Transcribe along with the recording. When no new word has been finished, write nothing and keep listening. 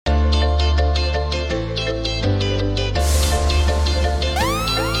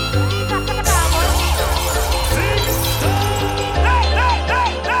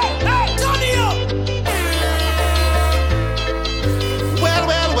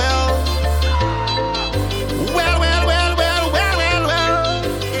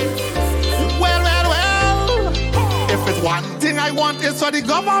want is for the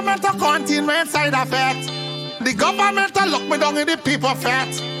government to continue side effects. The government to lock me down in the people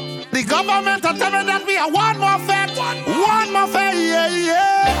fat. The government to tell me that we are one more fat. One more fat, yeah,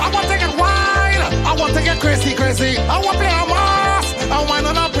 yeah. I want to get wild. I want to get crazy, crazy. I want to play a mass. I want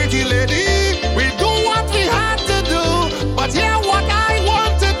on a pretty lady. We do what we had to do. But yeah, what I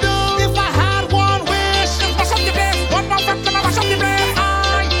want to do. If I had one wish, mash up the place. One more fat, mash up the place.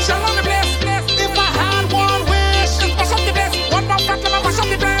 I shall on the place. If I had one wish, mash up the place. One more fat, mash up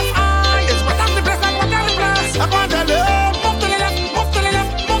the place. I it's what I'm the place. I'm what I'm the place. I want to do. Move to the left, move to the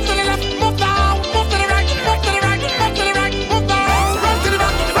left, move to the left, move down, move to the right, move to the right, move to the right, move down, run to the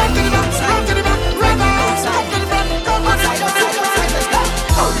back, run to the back, run to the back, run down, move to the front, go to the right.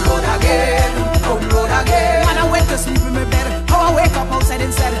 On the road again, on the road again. And I went to sleep in my bed. How I wake up outside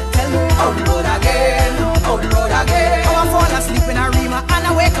instead. Tell me, on the road again, on the road again. How I fall asleep in a Rima and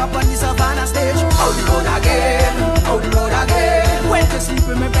I wake up on the Savannah stage. On the road again, on the road again. Went to sleep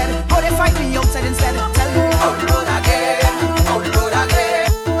in my bed. How they fight me outside instead. Tell me, on the road again, on the road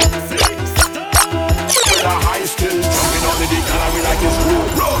again. With a high still jumping on the dick and I will like it's rude.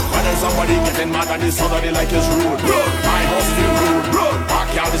 When there's somebody getting mad and this other they like it's rude. My house is the rude.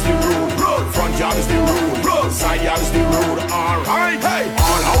 Backyard is the rude. Front yard is the rude. Side yard is the rude. Alright, hey.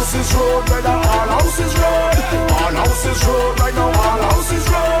 All houses road, brother. All houses road. All houses road right now. All houses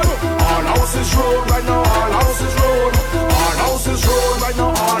road. All houses road right now. All houses road. All houses road right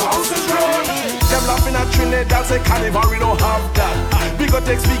now. All houses road. Them laughing at Trinidad, say carnival, we don't have that. We go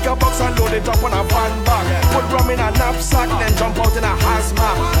take speaker box and load it up on a van bag. Put rum in a knapsack, then jump out in a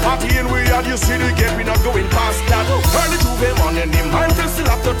hazmat. Party in we are, you see the gate, we not going past that. Early Juve morning, the mantle still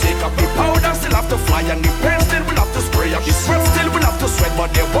have to take up. The powder still have to fly, and the pen still will have to spray up. The sweat still will have to sweat,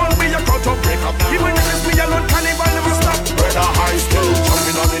 but there won't be a crowd to break up. Even if it's me alone, carnival never stop. Brother high still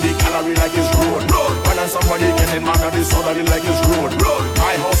jumping on in the gallery like it's road. When there's somebody getting mad at this other, like it's road.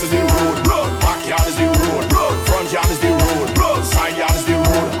 My house is the road. Backyard is the road. Front yard is the road. Side yard is the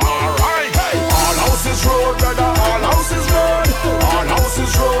road. Alright, hey. All houses road, brother. All houses road. All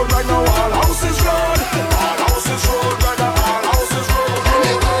houses road right now. All houses road. All houses road, brother. All houses road.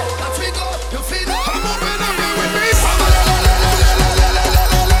 As we go, you feel it. I'm moving up with me.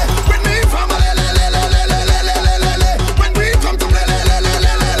 With me, family. When we come to play,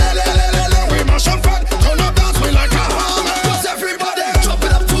 we mash up front, turn up, dance me like a hammer. 'Cause everybody jump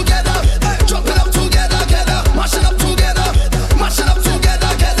it up together, jump it up together, mash it up together, mash it up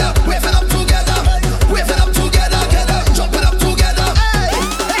together, wave it up together, wave it up together, jump it up together.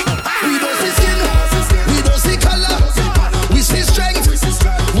 We don't see skin, we don't see color, we see strength,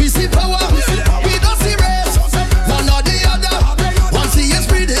 we see power, we don't see race, one or the other. One see is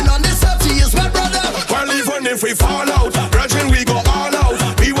breathing on this earth, he is my brother. Well, even if we fall out, brethren, we go all out.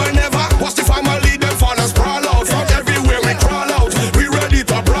 We will never watch the family, them fall and sprawl out. From everywhere we crawl out, we ready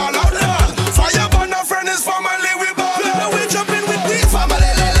to brawl out. Fire burn our friend is family, we ball out. We jumping with we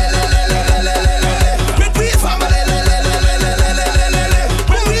Family, with we family,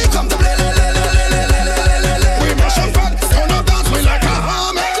 when we come to play, we mash up front, turn up, dance me like a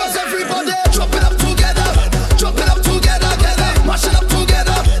hammer. 'Cause everybody jump it up together, mash it up together, mash it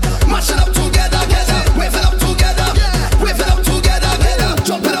up together, wave it up together,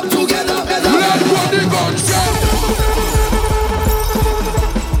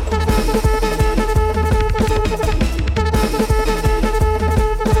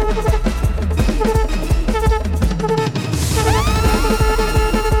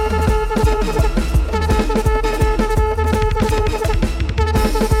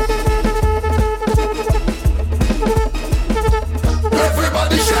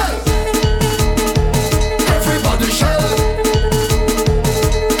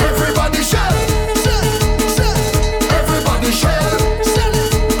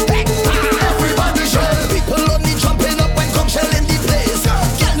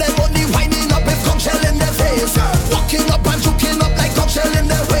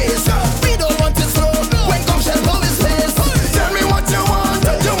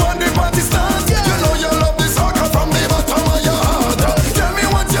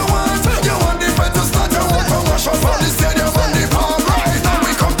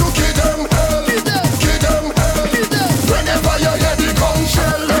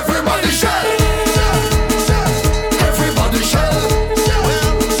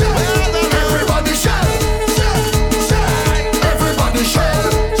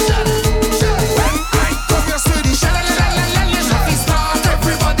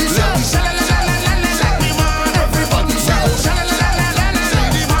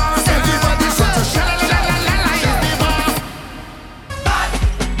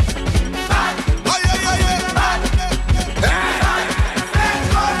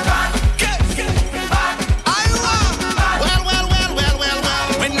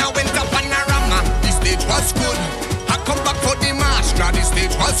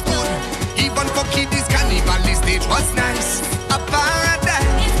 was nice, a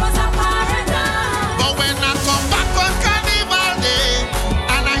paradise. It was a paradise. But when I come back on Carnival Day,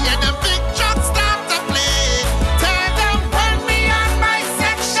 and I hear the big trucks start to play, tell them when me and my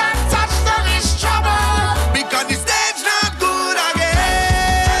section touch them is trouble. Because the stage not good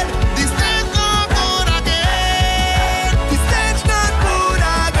again. The stage not good again. The stage not good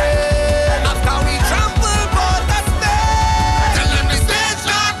again. After we trample for the stage. Tell them the stage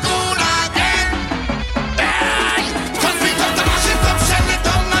not good again. Hey! 'Cause we come to mash it up, shell it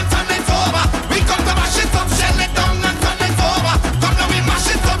down and turn it over. We come to mash it up, shell it down and turn it over. Come now we mash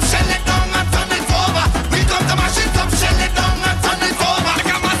it up, shell it down and turn it over. We come to mash it up, shell it down and turn it over.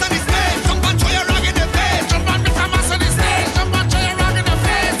 Make a mass of the stage, jump and throw your rag in the face. Jump and make a mass of the stage, jump and throw your rag in the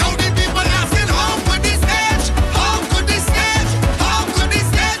face. Now the people asking how could this stage, how could this stage, how could this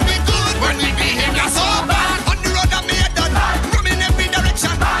stage be good when we behavior so bad? On the road that me a done, from in every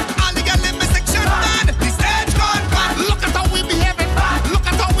direction. All the girl in my section done. The stage gone bad. Look at how we behaving. Look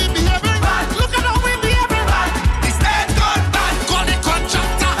at how we behaving. Look at how we behaving. The stage gone bad. Call the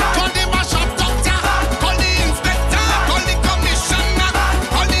contractor, call the mash-up doctor, Call the inspector, call the commissioner,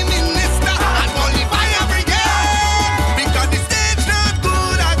 call the minister, and call the fire brigade. Because the stage not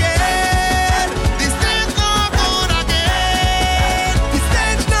good again. the stage not good again. The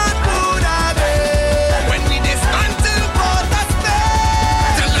stage not good again. When we dismantle for the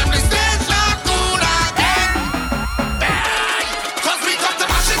stage. Tell them the stage not good again. Hey! 'Cause we come to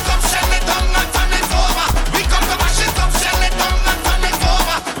mash it up, shell it down and turn it over. We come to mash it up, shell it down and turn it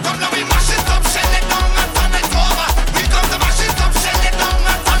over. Come now we mash it up, shell it down and turn it over. We come to mash it up, shell it down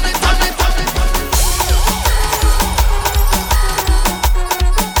and turn it, turn it, turn it.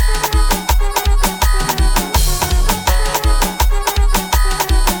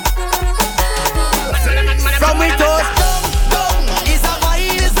 From we toast down, is a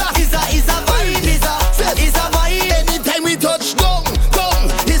vibe, is a vibe, is a vibe. Anytime we touch down,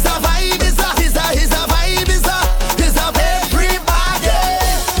 is a vibe, is a vibe, is a everybody.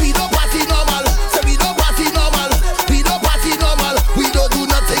 We don't party normal, so we don't party normal. We don't party normal, we don't do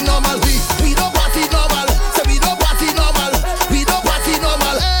nothing normal. We don't party normal, so we don't party normal. We don't party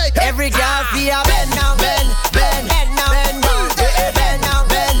normal. Hey, Every girl feel a bend now, bend, bend, bend now, bend down, bend now,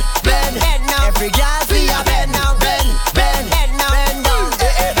 bend, bend, bend now. Every girl feel a bend now, bend, bend, bend now, bend down,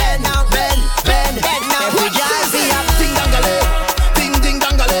 bend now, bend, bend, bend now. Every girl feel a ding dangale, ding ding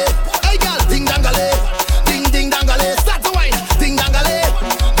dangale. Hey girl, ding dangale, ding ding dangale. Start to wine, ding dangale,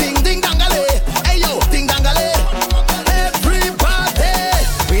 ding ding dangale. Hey yo, ding dangale. Everybody,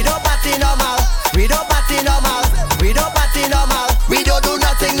 We don't party normal. We don't party normal. We don't party normal. we don't do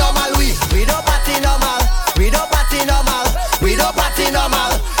nothing normal. We don't party normal. We don't party normal. We don't party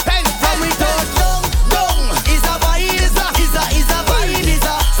normal. Hey, From we touch down, is a vibe. Is a vibe.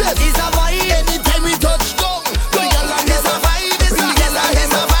 Is a vibe. anytime we touch down, is a vibe, is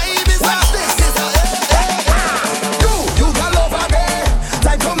a vibe, is a. You got love again.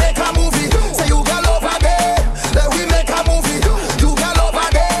 Time to make a movie. Say you got love again. Let we make a movie. You got love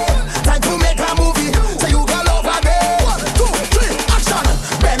again. Time to make a movie. Say you got love again. 1, 2, 3, action.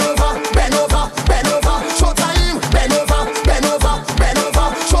 Bend over, bend over, bend over. Show time. Bend over, bend over, bend over.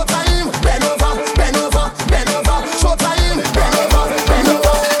 Show time. Bend over, bend over, bend over. Show time. Bend over, bend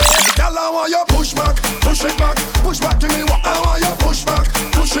over. Girl, I want you push back to me. What I want you push back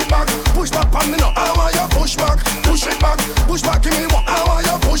on me now. I want you push back to me. What I want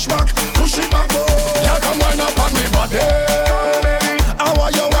you push back. Oh, yeah, come wind up on me body. I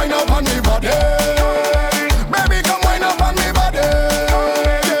want you wind up on me body. Baby, come wind up on me body.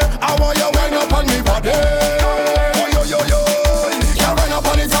 I want you wind up on me body. Oh, yo, yeah, wind up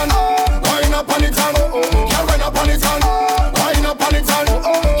on it and wind up on it and yeah, wind up on it and wind up on it and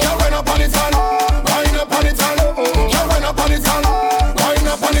yeah, wind up on it and wind up on it and yeah, wind up on it and wind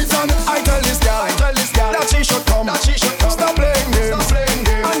up on it and I tell this girl that she should come. Stop playing games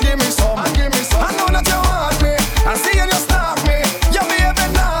and give me some. I know that you want me. I see you stalk me. You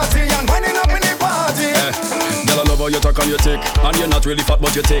behaving naughty and winding up in the party. Girl, I love how you talk and you take, and you're not really fat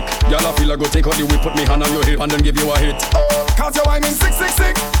but you take. Girl, I feel I go take out the whip, put me hand on your hip and then give you a hit. Cause you whining sick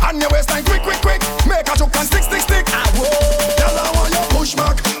and your waistline quick. Make a joke and stick. Ah, whoa. Girl, I want you push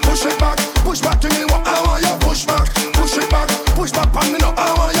back to me. What I want you push back on me now.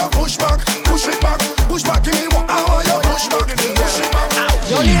 I want you push back to me. What I want you push back.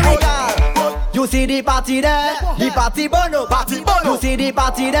 Yo, lyrical. You see the party there, the party bono. You see the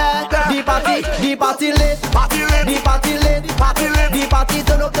party there, the party lit, the party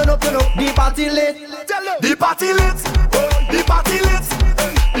turn up, the party lit, The party lit, the party lit,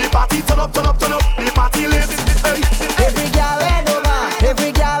 the party turn up, the party lit. every girl hand over,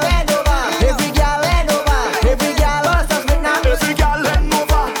 every girl hand over, every girl hand over, every girl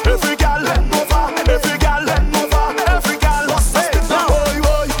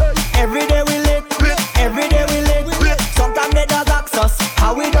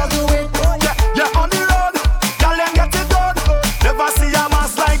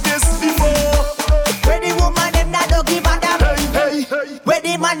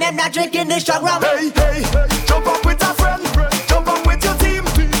them not drinking this strong rum. Hey, hey, jump up with a friend, jump up with your team,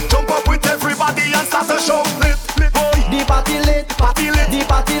 jump up with everybody and start the show. Lit, lit, boy. The party lit, Party lit, the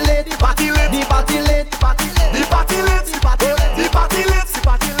party lit, the party lit, the party lit, the party lit, the party lit, the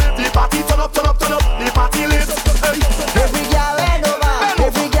party lit, the party turn up, turn up, turn up, the party lit. Hey, every girl hand over,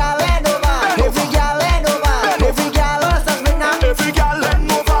 every girl hand over, every girl hand over, every girl wants to spin now. every girl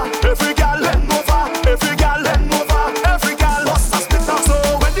lean over, every girl lean over, every girl lean over, every girl bust a split up. So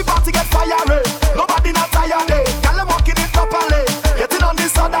when the party get fiery, nobody not tired. Girl them walking it properly, getting on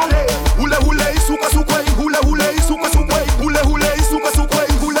this other lay. Hule hule, suka suka, hule hule, suka suka, hule hule, suka suka,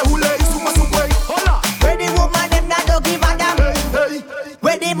 hule hule, suka suka. Hola, Where the woman them not don't give a damn. hey hey.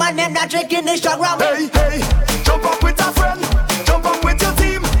 Where the man them not drinking this strong rum. Hey, hey, jump up with a friend, jump up with your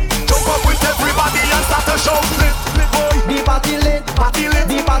team, jump up with everybody and start the show. Lit, lit, boy. The party lit, Party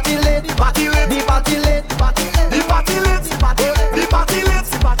lit, the party lit, the party lit, the party lit, the party lit, the party lit, the party lit,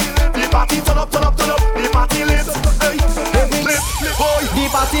 the party turn up, turn up, turn up, the party lit. Hey, lit, lit, boy. the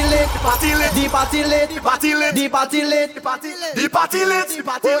party lit, Party lit, the party lit, the party lit, the party lit, the party lit, the party lit, the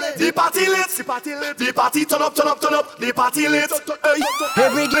party lit, the party lit, the party lit, the party turn up, turn up, turn up, the party lit. Hey,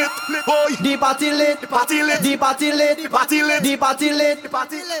 every lit, lit, boy. the party lit, The party lit, the party lit, the party lit, the party lit, the party lit, the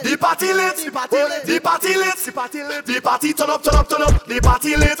party lit, the party lit, the party lit, the party lit, the party turn up, turn up, turn up, the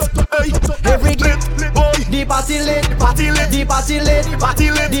party lit. Hey, every lit, lit, boy. the party lit, The party lit, the party lit, the party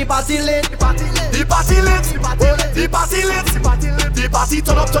lit, the party lit, the party lit, the party lit, the party lit, the party lit, the party lit, the party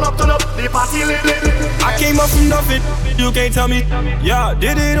turn up, turn up, turn up, the party lit. I came up from nothing, you can't tell me. Yeah,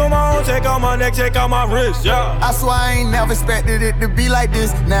 did it on my own, take out my neck, take out my wrist, yeah. I swear I ain't never expected it to be like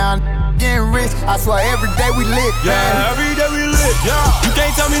this. Now I'm getting rich. I swear every day we lit. Yeah, man. every day we lit, yeah. You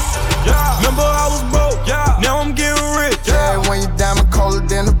can't tell me, yeah. Remember I was broke, yeah. Now I'm getting rich, Yeah, when you diamond colder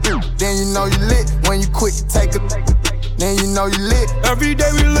than a bitch, then you know you lit. When you quit, you take a, then you know you lit. Every day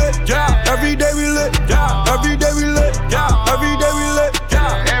we lit, yeah. Every day we lit, yeah. Every day we lit, yeah. Every day we lit,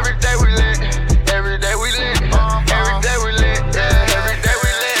 yeah. Every day we lit, every day we lit, every day we lit, yeah, every day we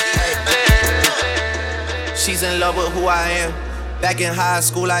lit. She's in love with who I am. Back in high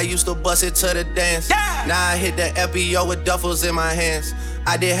school, I used to bust it to the dance. Now I hit the FBO with duffels in my hands.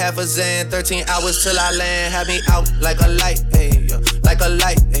 I did half a Zan, 13 hours till I land. Had me out like a light, ayy, like a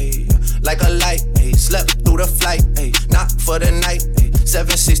light, ayy, like a light, ayy. Slept through the flight, ayy, not for the night, ayy.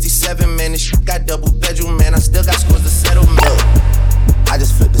 767, man, this shit got double bedroom, man. I still got scores to settle, man. I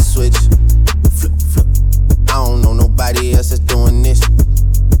just flipped the switch, flip, flip. I don't know nobody else that's doing this.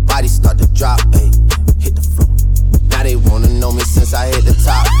 Body start to drop, ayy, hit the floor. Now they wanna know me since I hit the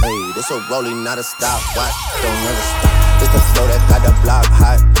top, ayy. This a rolling, not a stop, watch, don't never stop. It's the flow that got the block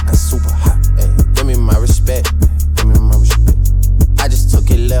hot, and super hot, ayy. Give me my respect, give me my respect. I just took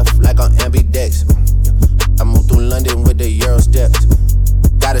it left like on ambidex. I moved through London with the Euro steps.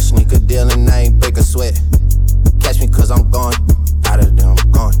 Got a sneaker deal and I ain't break a sweat. Catch me cause I'm gone, out of there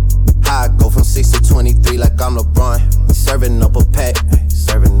I'm gone. How I go from 6 to 23 like I'm LeBron. Serving up a pack,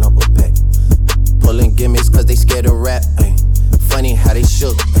 serving up a pack. Pulling gimmicks cause they scared to rap, ay. Funny how they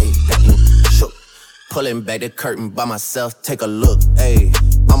shook, ay, got me shook. Pulling back the curtain by myself, take a look, ay.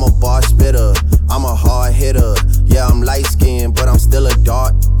 I'm a bar spitter, I'm a hard hitter. Yeah, I'm light skinned, but I'm still a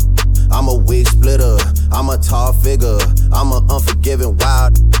dart. I'm a wig splitter, I'm a tall figure. I'm an unforgiving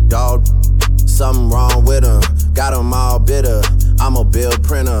wild dog. Something wrong with him, got him all bitter. I'm a bill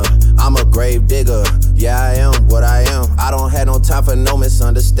printer, I'm a grave digger. Yeah, I am what I am. I don't have no time for no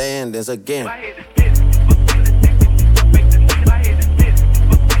misunderstandings again.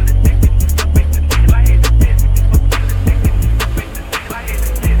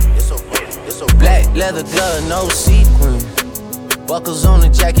 Black leather glove, no sequin. Buckles on the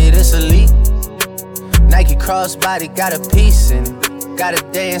jacket, it's elite. Nike crossbody got a piece in it. Gotta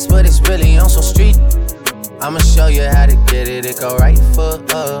dance, but it's really on some street. I'ma show you how to get it. It go right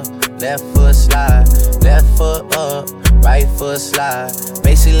foot up, left foot slide, left foot up, right foot slide.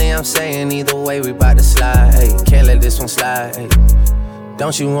 Basically, I'm saying either way, we bout to slide. Hey, can't let this one slide. Hey,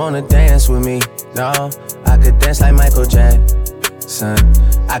 don't you wanna dance with me? No, I could dance like Michael Jackson.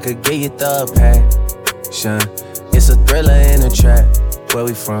 I could get you the passion. It's a thriller in a trap. Where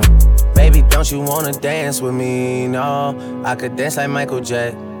we from? Baby, don't you wanna dance with me? No, I could dance like Michael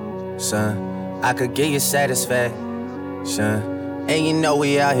Jackson. I could get you satisfaction. And you know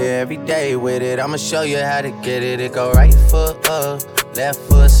we out here every day with it. I'ma show you how to get it. It go right foot up, left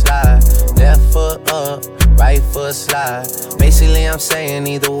foot slide, left foot up, right foot slide. Basically, I'm saying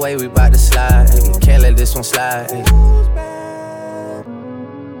either way, we bout to slide. Hey, can't let this one slide. Hey.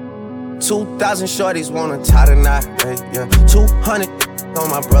 2,000 shorties wanna tie the knot, hey, yeah. 200 on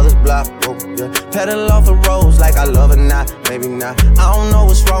my brother's block, oh, yeah. Pedal off the roads like I love or not, maybe not. I don't know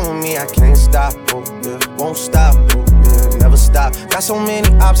what's wrong with me, I can't stop, oh, yeah. Won't stop, oh, yeah, never stop. Got so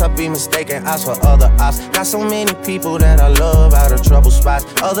many ops, I be mistaken ops for other ops. Got so many people that I love out of trouble spots.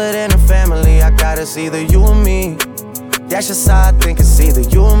 Other than the family, I got it's either you or me. That's just how I think it's either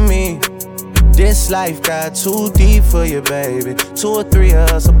you or me. This life got too deep for you, baby. 2 or 3 of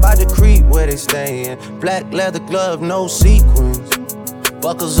us about to creep where they stayin'. Black leather glove, no sequins.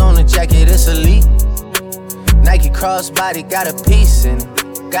 Buckles on the jacket, it's elite. Nike crossbody got a piece in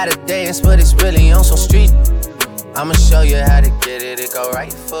it. Gotta dance, but it's really on some street. I'ma show you how to get it. It go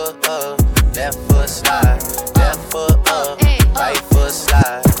right foot up, left foot slide, left foot up, right foot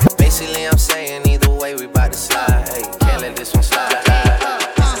slide. Basically, I'm saying either way we bout to slide. Hey, can't let this one slide.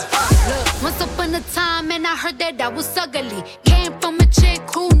 Once upon a time, and I heard that I was ugly. Came from a chick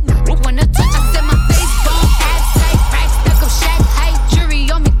who knew when I touch. I said my face bone, abs tight, racks stuck up shack height, jury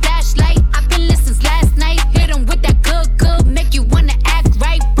on me flashlight. I've been listening last night. Hit 'em with that good, make you wanna act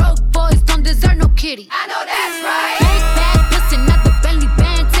right. Broke boys don't deserve no kitty. I know that's right. Big bag, pussy, not the Bentley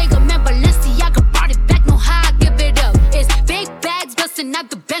band. Take a man, Balenciaga brought it back. Know how I give it up. It's big bags, bustin'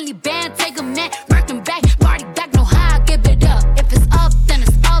 not the Bentley band. Take a man, working back, party back. Know how I give it up. If it's up, then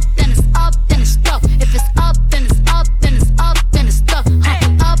it's up, then it's up, then it's stuck. If it's up, then it's up, then it's up, then it's stuck.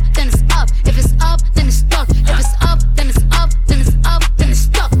 Up, then it's up. If it's up, then it's stuck. If it's up, then it's up, then it's up, then it's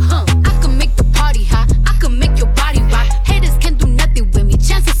stuck. I can make the party hot. I can make your body rock. Haters can't do nothing with me.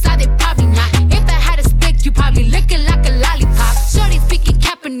 Chances are they probably not. If I had a stick, you probably lick it like a lollipop. Shorty speaking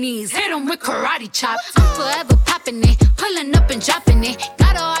Japanese, hit 'em with karate chop. I'm forever popping it, pulling up and dropping it.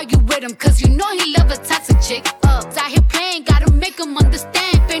 Gotta argue with him, cause you know he love a toxic chick. Out here playing, gotta make him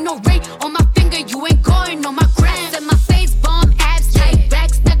understand. If ain't no ring on my finger, you ain't going on my gram. Set my face bomb, abs tight,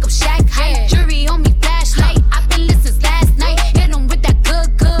 racks stuck up shack height, jury on me flashlight. I've been listening last night. Hit 'em with that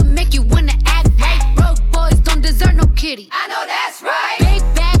good, make you wanna act right. Broke boys don't deserve no kitty. I know that's right. Big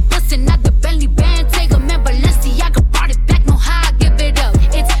bag, bustin' out the Bentley band. Take a man, Balenciaga brought it back. Know how I give it up.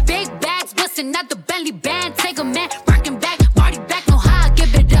 It's big bags, bustin' out the Bentley band. Take a man, working back, party back. Know how I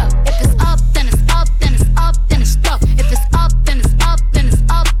give it up. If it's up, then it's up, then it's up, then it's stuck. If it's up, then it's up, then it's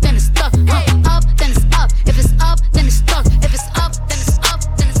up, then it's stuck. Up, then it's up. If it's up, then it's stuck. If it's up, then it's up,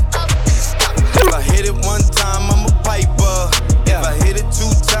 then it's up, then it's stuck. If I hit it one time, I'm a piper. If I hit it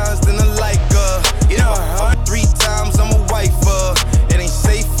 2 times, then I like her. If I hurt 3 times, I'm a wifer. It ain't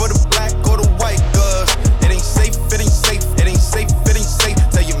safe for the black or the white girls. It ain't safe, it ain't safe, it ain't safe, it ain't safe.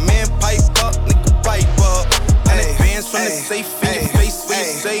 Tell your man pipe up, nigga pipe up. And advance from the safe in your face when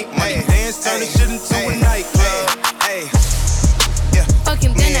you say money dance, turn the shit into a nightclub. Fuck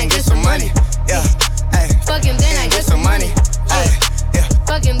him, then I get some money. Yeah, Fuck him, then I get some money.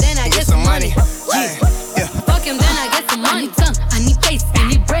 Fuck him, then I get some money. Fuck him, then I get some money. I need tongue, I need face, I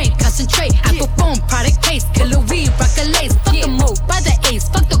need brain, concentrate. I perform product case, killer weed, rock a lace. Fuck the move, buy the ace,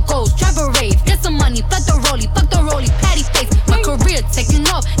 fuck the goals, drive a rave. Get some money, fuck the rollie, patty face. My career taking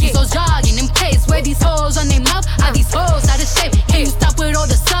off, these hoes jogging in place. Where these hoes on their mouth, are these hoes out of shape? Can you stop with all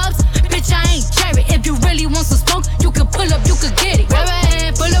the subs? Bitch, I ain't cherry. If you really want some smoke, you can pull up, you can get it. Grab a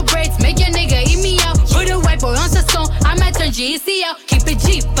hand, pull up braids, make your nigga eat me out. Put a white boy on the song, I might turn GEC out. Keep it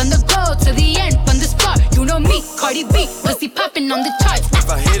G, from the goal to the end, from the start. You know me, Cardi B, pussy popping on the charts. If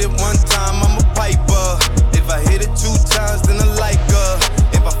I hit it one time, I'm a piper. If I hit it 2 times, then I like her.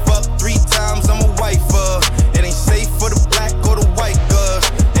 If I fuck 3 times, I'm a wifer. It ain't safe for the black or the white girls.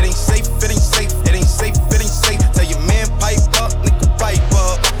 It ain't safe, it ain't safe, it ain't safe, it ain't safe. Tell your man pipe up, nigga pipe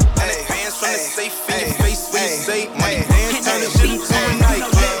up. And advance from the safe in your face when you say money dance, turn the shit into a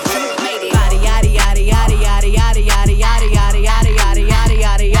nightclub.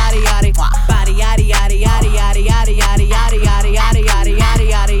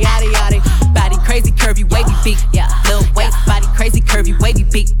 Body crazy, curvy, wavy beak. Yeah, little waist, body crazy, curvy, wavy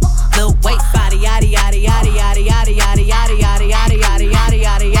beak. Little waist, body yaddy yaddy yaddy yaddy yaddy yaddy yaddy yaddy yaddy yaddy yaddy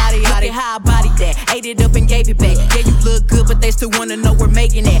yaddy yaddy yaddy. How I body that, ate it up and gave it back. Yeah, you look good, but they still wanna know we're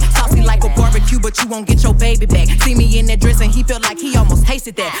making that. Saucy like a barbecue, but you won't get your baby back. See me in that dress and he felt like he almost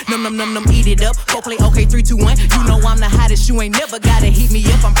tasted that. Num, eat it up. Go play okay, 3, 2, 1. You know I'm the hottest, you ain't never gotta heat me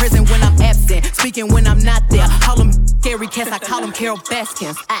up. I'm present when I'm absent, speaking when I'm not there. Call him Carrie Cass, I call him Carol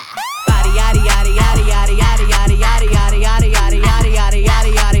Baskins. Body yaddy yaddy yaddy yaddy yaddy yaddy yaddy yaddy yaddy yaddy yaddy yaddy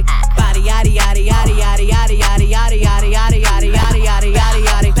yaddy yaddy. Body yaddy yaddy yaddy yaddy yaddy yaddy yaddy yaddy yaddy yaddy yaddy yaddy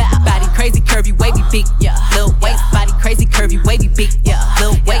yaddy yaddy. Body crazy, curvy, wavy beak. Yeah, little waist, body crazy, curvy, wavy beak. Yeah,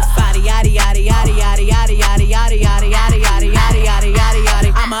 little waist, body yaddy yaddy yaddy yaddy yaddy yaddy yaddy yaddy yaddy yaddy yaddy yaddy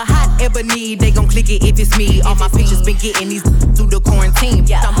yaddy. I'm a hot Ebony, they gon' click it if it's me. All my pictures been getting these through the quarantine.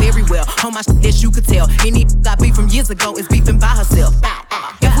 I'm very well on my shit, as you could tell. Any got beef from years ago is beefing by herself.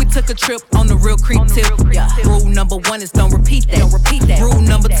 If we took a trip on the real creep tip, rule number 1 is don't repeat that. Rule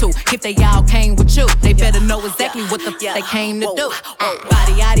number 2, if they all came with you, they better know exactly what the they came to do.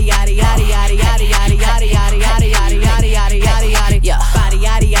 Body yaddy yaddy yaddy yaddy yaddy yaddy yaddy yaddy yaddy yaddy yaddy yaddy yaddy yaddy. Body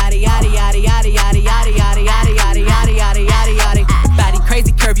yaddy yaddy yaddy yaddy yaddy yaddy yaddy yaddy yaddy yaddy yaddy yaddy yaddy yaddy. Body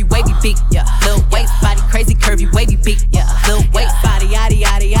crazy curvy wavy big, little waist. Body crazy curvy wavy big, little waist. Body yaddy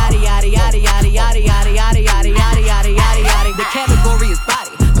yaddy yaddy yaddy yaddy yaddy yaddy yaddy yaddy yaddy yaddy yaddy yaddy yaddy. The category is body.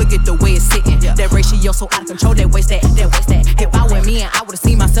 Look at the way it's sitting. That ratio so out of control. That waist that. If I were me and I would've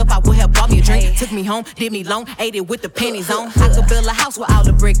seen myself, I would have bought me a drink. Took me home, did me long, ate it with the pennies on. I could build a house with all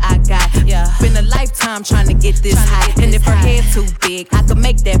the brick I got. Been a lifetime trying to get this high. And if her head too big, I could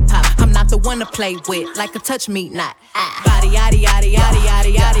make that pop. I'm not the one to play with, like a touch me not. Body yaddy yaddy yaddy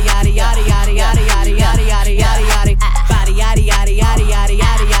yaddy yaddy yaddy yaddy yaddy yaddy yaddy yaddy yaddy yaddy yaddy. Body yaddy yaddy yaddy yaddy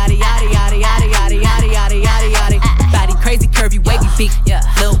yaddy yaddy yaddy yaddy yaddy yaddy yaddy yaddy yaddy yaddy. Body crazy curvy wavy big,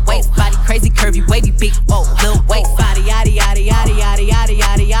 little waist. Body crazy curvy wavy big, little waist. Body yaddy yaddy yaddy yaddy yaddy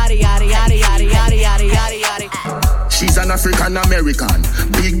yaddy yaddy yaddy yaddy yaddy yaddy yaddy yaddy yaddy. She's an African American,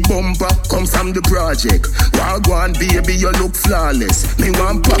 big bumper, come from the project. Wagwan baby, you look flawless. Me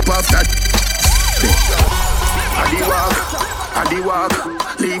want pop off that. Adi walk,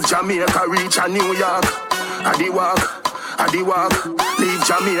 leave Jamaica, reach a New York. Adi walk, leave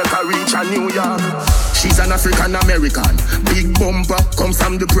Jamaica, reach a New York. She's an African American, big bumper, come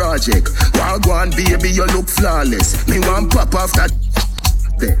from the project. Wagwan baby, you look flawless. Me want pop off that.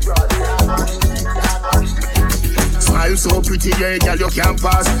 Smile so pretty, yeah, girl, you can't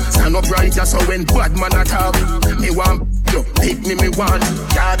pass. Stand up right, so when bad man attack, me want you, pick me want.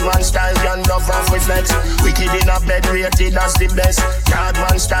 Yard man style, young love off with flex. Wicked in a bed, rated as the best. Yard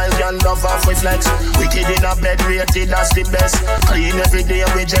man style, young love off with flex. Wicked in a bed, rated as the best. Clean every day,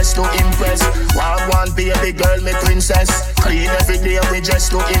 we just to impress. One baby girl, me princess. Clean every day, we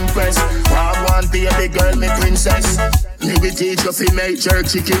just to impress. One baby girl, me princess. Me will teach you fi make jerk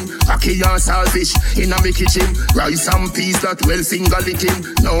chicken, ackee and saltfish in a me kitchen. Rice and peas that well finger licking.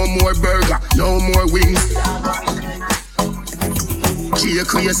 No more burger, no more wings. She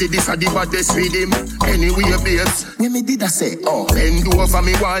crazy, this a the baddest with him. Anyway, babes, when me did I say, bend over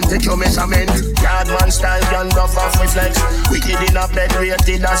me one, take your measurement. Yard man style, young love off with flex. Wicked in a bed,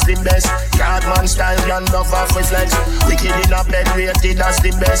 rated as the best. Yard man style, young love off with flex. Wicked in a bed, rated as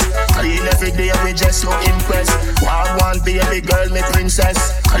the best. Clean every day, we just to impress. One baby girl, me princess.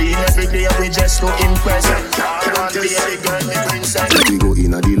 Clean every day, we just to impress. One baby girl, me princess. We go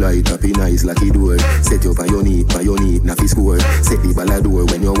in a delight, up in eyes like a door. Set you on your knee, na fi score. Set the ball a door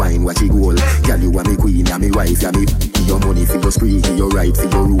when you wine, watch it goal. Girl, you are me queen, you me wife, you me. Your money for your spree, your right for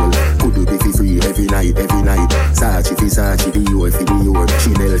your rule. Could do be free every night. Sachi fi Sachi, Dior fi Dior.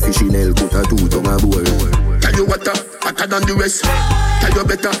 Chanel fi Chanel, put a two to my bowl. Tell you what, hotter than the rest. Tell you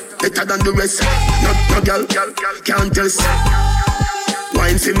better than the rest. No girl, can't test.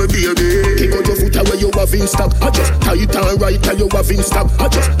 Wine for me baby. Kick out your foot away, you have in stock. I just tight and right, tell you have in stock. I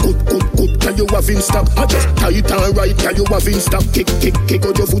just good, tell you have in stock. I just tight and right, tell you have in stock. Kick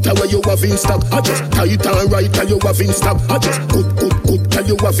out your foot away, you have in stock. I just tight and right, tell you have in stock. I just good, tell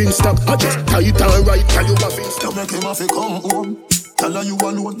you have in stock. I just tight and right, tell you have in stock. You make him have to come home. Tell her you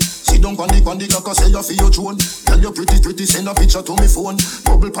alone. Sit down on the cock, say you feel your drone. Tell you pretty, send a picture to me phone.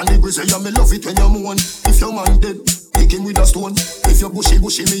 Bubble pan the grizzly, yeah, me love it when you moan. If your man dead, pick him with a stone. If you bushy,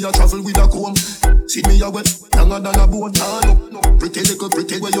 me a travel with a comb. See me a wet, younger than a bone. No, pretty little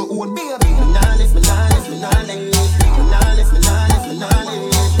pretty where you own. Me nah live.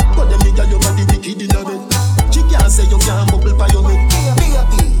 But them nigga you got the wicked in a bed. She can't say you can't bubble by your head.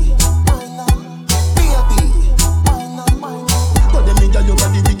 You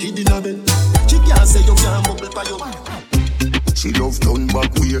got the wicked in a bed. She can't say you can't bubble by your. She love turn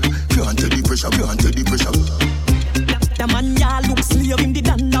back weird. Can't take the pressure. The man ya look slave in the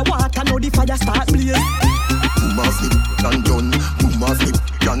underwater. Now the fire start blaze. Boom off the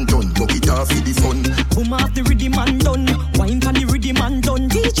and done. Buck it off for the fun. Boom off the rhythm and done. Wine for the rhythm and done.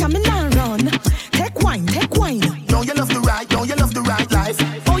 Teacher me now run. Take wine. Now you love the right life.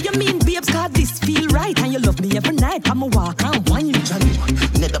 Oh you mean babes cause this feel right. And you love me every night. I'ma walk and wine.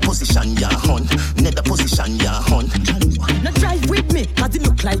 Nether position ya hun. Now drive with me, cause it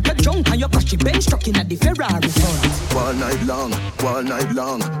look like a drunk. And you crash the bench truck in at the Ferrari front. All night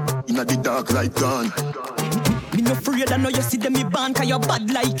long, in the dark light gone. Me no afraid, I know you see them me ban. Cause you bad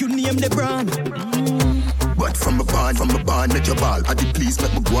like you name the brand. But from a barn, let your ball. I did please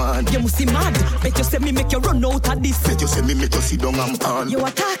make me go on. You must be mad. Bet you say me make you run out of this. Bet you say me make you sit down and pan. You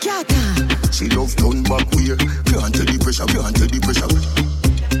attack, you attack. She love turn back way. Can't tell the pressure, can't tell the pressure.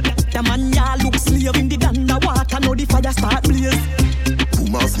 The man ya look slave in the underwater. Now the fire start blaze.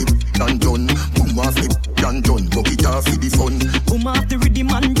 Boom off the and done. Boom off the and done. Bucket off for the fun. Boom off the rhythm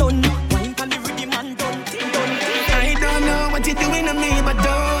and done. Wine for the rhythm and done. I don't know what you're doing to me, but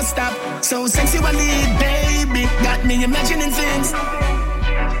don't stop. So sexually, baby, got me imagining things.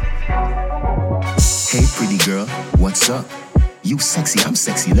 Hey pretty girl, what's up? You sexy, I'm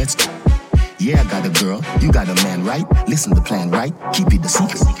sexy, let's go. Yeah, I got a girl, you got a man, right? Listen to the plan, right? Keep it the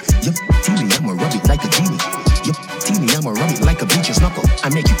secret. Yup, teeny, I'ma rub it like a genie. Yup, teeny, I'ma rub it like a beach's knuckle. I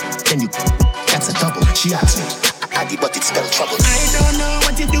make you, then you, that's a double. She asked me, Addy, but it's spelled trouble. I don't know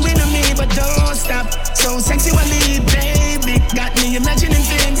what you're doing to me, but don't stop. So sexually, baby, got me imagining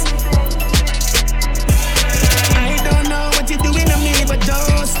things. I don't know what you're doing to me, but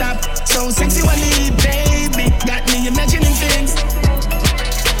don't stop. So sexually, baby, got me imagining things.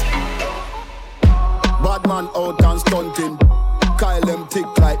 Bad man out and stunting. Kyle them tick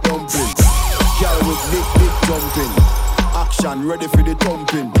like dumpling. Girl with big jumping. Action ready for the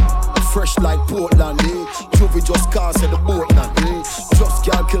thumping. Fresh like Portland, Juvie just cast at the boatland, Just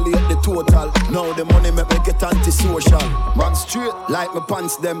calculate the total. Now the money make me get antisocial. Man straight like my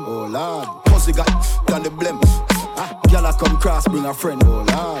pants them. Oh lord, pussy got done the blem. Girl I come cross bring a friend. Oh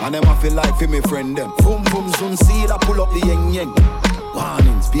lord, and them I feel like for me friend them. Boom boom soon see I pull up the yeng yeng.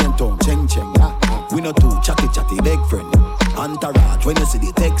 Warnings, Pienton, cheng cheng. We not too chatty big friend. Entourage when you see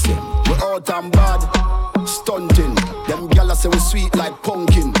the text him. We out and bad, stunting. Them gyal say we sweet like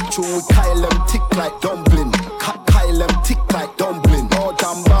pumpkin. True we Kyle them tick like dumpling. Kyle them tick like dumpling. Out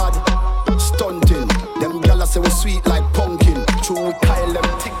and bad, stunting. Them gyal say we sweet like pumpkin. True we Kyle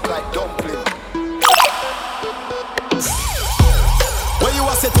them tick like dumpling. When you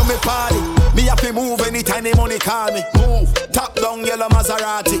a say to me party, me happy move anytime the money call me. Move, top down yellow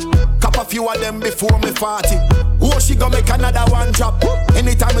Maserati. Cop a few of them before me 40. Oh, she gon' make another one drop.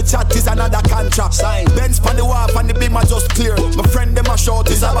 Anytime we chat is another contract. Sign. Benz pan the wharf and the beam are just clear. My friend them a short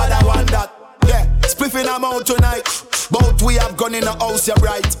is about that one that. Yeah, spliffing I'm out tonight. Both we have gone in the house, you're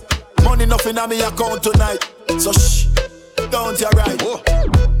right. Money nothing on me account tonight. So shh, don't you right. Oh.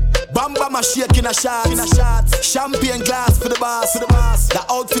 Bamba my shake in a shot. Champagne glass for the boss. The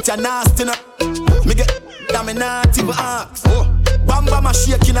outfit are nasty no. Me get damn me not even ask. Bamba my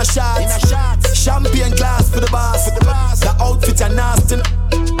shake in a shot. Champagne glass for the boss. The outfit are nasty no.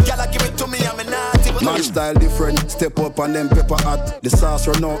 Y'all give it to me I'm not even. My style different. Step up on them pepper hot. The sauce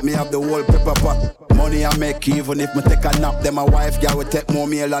run out me have the whole pepper pot. Money I make even if me take a nap. Then my wife girl will take more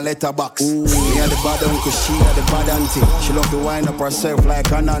meal and letterbox. Me and the bad uncle, she and the bad auntie. She love to wind up herself like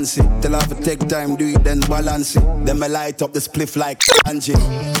a Nancy. Tell her to take time, do it, then balance it. Then me light up the spliff like Angie.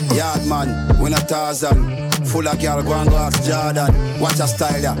 Yard man, when a Tarzan. Full of girl, go and go ask Jordan. Watch a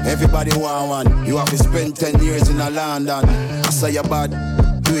style, yeah. Everybody want one. You have to spend 10 years in a London. I say you bad,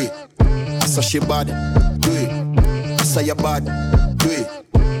 do it. I say she bad, do it. I say you bad, do it.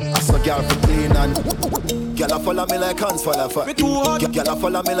 I say girl for clean and girl follow me like hands for the fat. Girl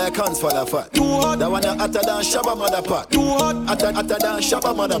follow me like hands for the fat. That one hotter than Shabba mother pot. Hotter than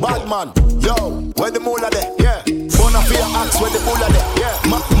Shabba mother. Bad man, yo, where the moolah there? Yeah. Bona for your axe where the moolah there? Yeah.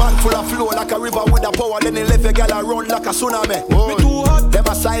 Man full of flow like a river with a power. Then he left a girl run like a tsunami. Them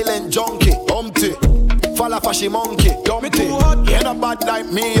a silent junkie, Humpty. Fall off a she monkey, dumpty. You ain't a bad like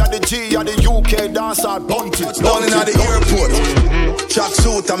me or the G or the UK dancer bunty. Down in the airport, track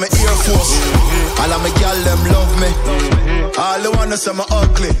suit and my Air Force. All of my gal them love me. All the wanna say me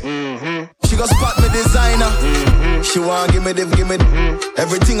ugly. She go spot me designer. She want give me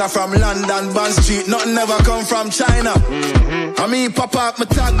everything I from London, Bond Street. Nothing ever come from China. I mean pop up, me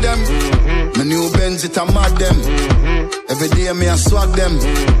tag them. My new Benz it a mad them. Every day me a swag them.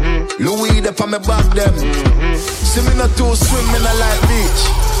 Louis up on me back them. See me not too swim, me not like beach.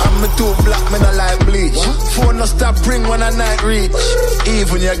 And me too black, me not like bleach. Phone no stop ring when a night reach.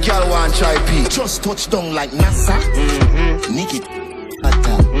 Even your girl want try peach. Just touch down like NASA. Nick it.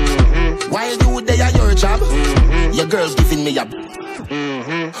 While you there at your job, your girl's giving me a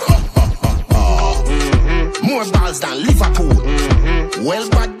more balls than Liverpool. Well,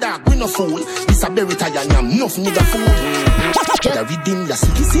 bad dog, we no fool. This a berry tie and yam, enough nigga fool. Get a redeem your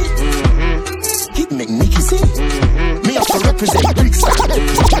sicky see. It make Nicky see. Me have to represent Big Star.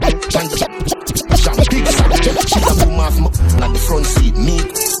 Big Star. She can boom off my on the front seat. Me,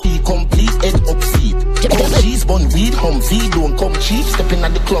 complete head up feet. She's bun weed, Humvee, don't come cheap. Stepping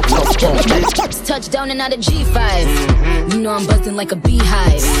at the club, tough jump. Touchdown and out of G5. You know I'm buzzing like a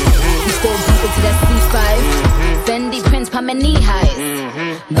beehive. You still bumping to that C5. Fendi prints pa my knee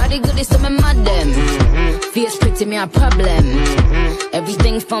highs. Body good is some mad them. Fierce pretty me a problem.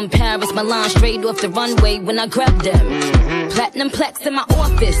 Everything from Paris, Milan, straight off the runway when I grab them. Platinum plaques in my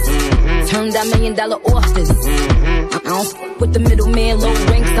office. Turn that $1 million office. I don't f with the middleman, low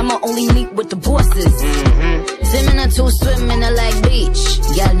ranks. I'ma only meet with the bosses. Swimming a two, swimming a like beach.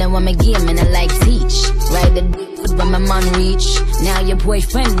 Y'all know I'm a game and I like teach. Ride the d when my man reach. Now your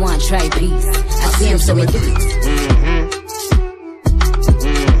boyfriend want try peace. I see him so he do it.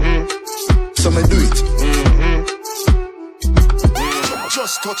 So me do it.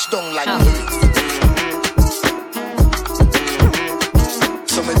 Just touch down like do it.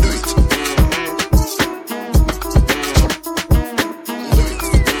 So me do it.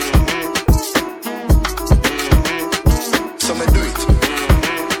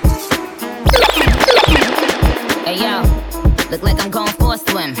 Look like I'm going for a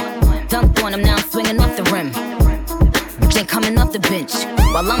swim. Dunked on him, now I'm swinging off the rim. Then coming off the bench,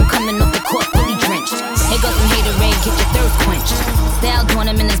 while I'm coming off the court fully drenched. Here goes some haterade, get your thirst quenched. Styled on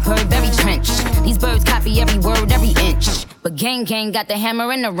him in this Burberry trench. These birds copy every word, every inch. But gang got the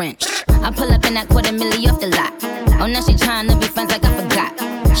hammer and the wrench. I pull up in that $250,000 off the lot. Oh, now she tryna be friends like I forgot.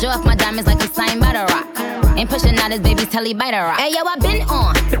 Show off my diamonds like I'm signed by the rock. Ain't pushing out his baby's telly by the rock. Hey yo, I been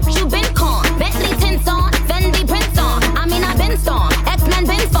on, you been con. Bentley tints on, Fendi prints on. I mean I been storm, X-Men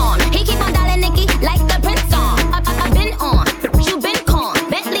been form. He keep on dialing Nicky like the Prince on. I been on, you been con.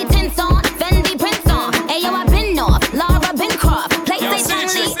 Bentley tints on, Fendi prints on. Hey yo, I been north, Laura been Croft.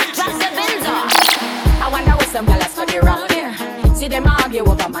 PlayStation Lee, drop the Benz off. I wonder what some gals study around here. See them argue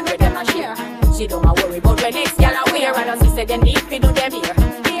over man with them a share. She don't a worry about when next gal a wear. I don't see say them need to do them here.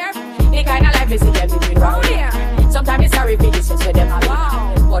 The kind of life you see them living round here. Sometimes it's sorry for this, just for them a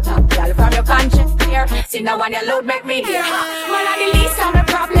wow. But I'm girl from your conscience here. See now when your load make me hear. Man I the least of the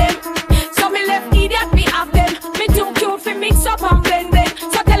problem. So me left idiot me have them. Me too cute for mix up and blend them.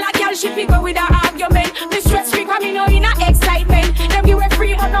 So tell a girl she figure with her argument. Me stress free cause me know in a excitement. Them give her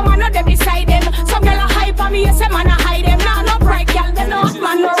free but no one of them beside them. Some girl a hype on me, yes a man a hide them. Now no bright girl, them no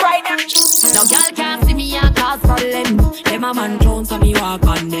man no ride them. Now girl can't see me and cause problem. Them a man clowns so me walk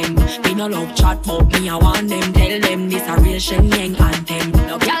on them. Me no love chat but me I want them. Tell them this a real Shenyang anthem.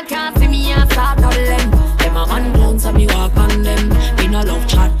 Now girl can't see me and start problem. Them a man clowns so me walk on them. Me no love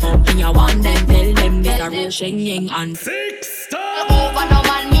chat but me I want them. Tell them this a real Shenyang anthem. Over no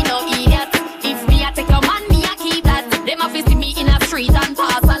man, me no idiot. If me a take your man, me a keep that. Them a see me in a street and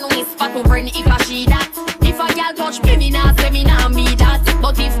pass and whisper to friend if I she that. If a girl touch me, me nah say me nah me that.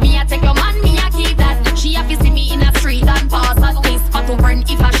 But if me a take your man, me a keep that. She a see me in a street and pass and whisper to friend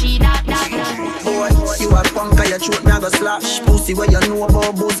if I she that. Boy, you a punk and your throat me a go slash. Pussy where you know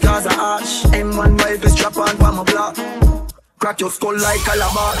about booze cause a arch. M1 wife is strap on for my block. Crack your skull like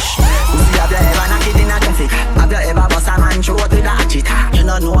calabash. Pussy have you ever knocked it in a traffic? Have you ever bust a man throat with a hatchet? You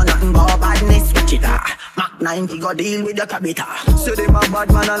don't know nothing about badness, watch it. Mac 90 go deal with your cabita. Say them a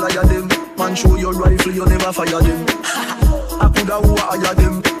bad man, I liar them. Man show your rifle, you never fire them. I coulda who hire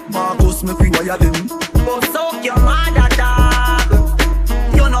them. Marcus make we wire them. Go suck your mother dog.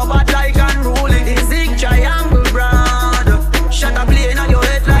 You know bad like unruly. The zig triangle brand. Shut up plane on your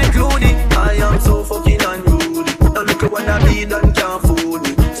head like Looney. I am so fucking unruly. Now look at what I need and can't fool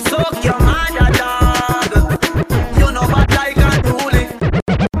me. Suck your mother dog. You know bad like unruly.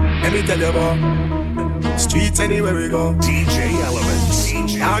 Let me tell you about streets anywhere we go. DJ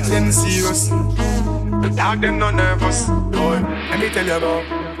Element. Dog them serious. Dog them not nervous. Boy, let me tell you about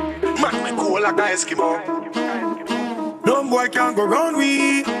man, we cool like a Eskimo. No boy can't go round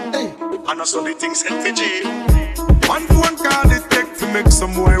we. I know so the things hit for G. One phone call it take to make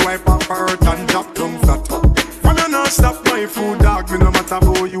some boy wipe up her hurt and drop down flat. When I not stop my food dog, me no matter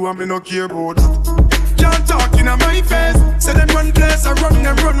about you and me no care about that. Can't talk in my face. Say them one place I run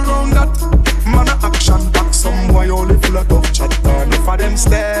them run round that. Man a action back, some boy only full of tough chat. Enough of them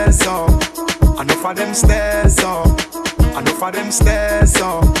stairs up. Enough of them stairs up. Enough of them stairs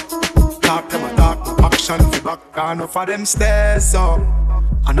up. Talk them a talk, no action fi back. Enough of them stairs up.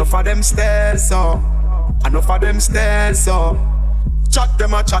 Enough of them stairs up. Enough of them stairs up. Chat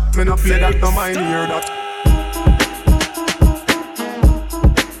them a chat, me no play that, no mind hear that.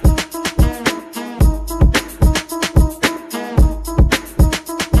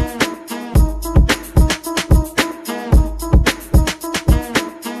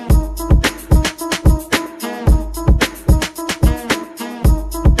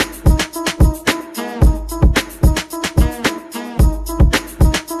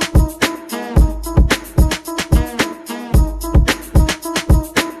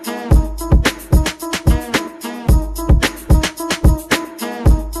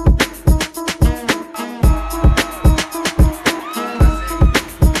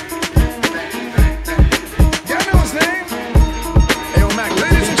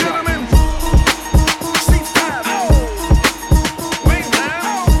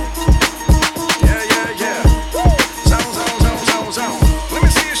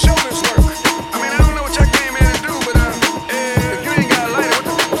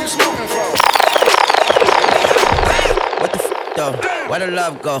 where the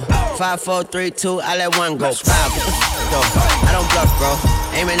love go? 5, 4, 3, 2, I let one go. Wow, get the though. I don't bluff, bro.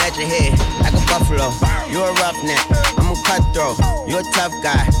 Aiming at your head like a buffalo. You a roughneck, I'm a cutthroat. You a tough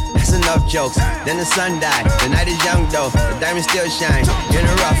guy, that's enough jokes. Then the sun died, the night is young though. The diamond still shine, in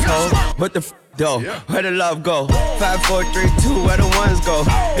a rough hole. But the though, where the love go? 5, 4, 3, 2, where the ones go?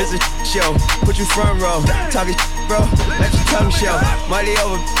 It's a show, put you front row. Talking bro, let your tongue show. Money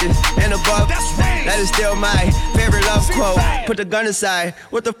over and above, that is still my favorite love quote. Put the gun aside,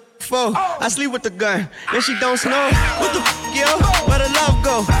 what the for? I sleep with the gun, and she don't snow. What the yo? Where the love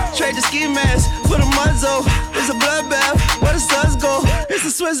go? Trade the ski mask for the muzzle. It's a bloodbath, where the suns go? It's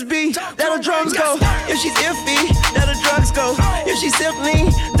a Swiss beat, that'll drums go. If she's iffy, that'll drugs go. If she's simply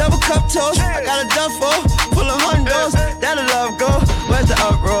double cup toast, I got a duffel full of hundos. That'll love go. Where's the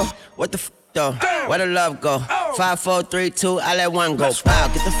uproar? What the though? Where the love go? 5, 4, 3, 2, I let one go. Wow,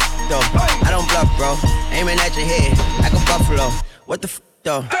 get the though. I don't bluff, bro. Aiming at your head like a buffalo. What the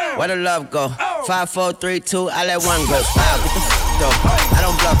though? Where the love go? 5, 4, 3, 2, I let one go. Wow, get the though. I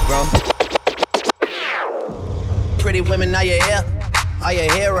don't bluff, bro. Pretty women, are you here? Are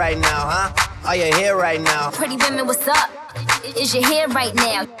you here right now, huh? Are you here right now? Pretty women, what's up? Is you here right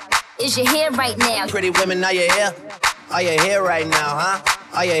now? Is you here right now? Pretty women, are you here? Are you here right now, huh?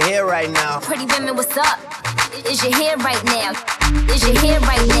 Are you here right now? Pretty women, what's up? Is you here right now? Is you here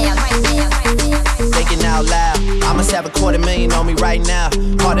right now? Thinking out loud, I must have $250,000 on me right now.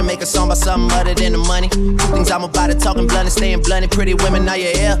 Hard to make a song about something other than the money. Two things I'm about to talking blunt and staying blunt. Pretty women, are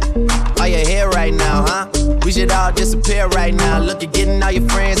you here? Are you here right now, huh? We should all disappear right now. Look, you're getting all your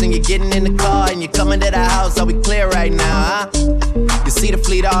friends and you're getting in the car and you're coming to the house. Are we clear right now, huh? You see the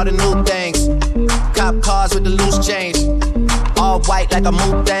fleet, all the new things. Cop cars with the loose change. All white like a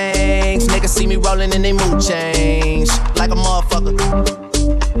mood things. Niggas see me rolling and they mood change. Like a motherfucker.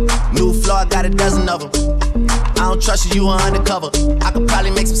 New floor, I got a dozen of them. I don't trust you, you are undercover. I could probably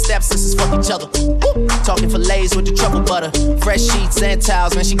make some stepsisters fuck each other. Woo! Talking fillets with the truffle butter. Fresh sheets and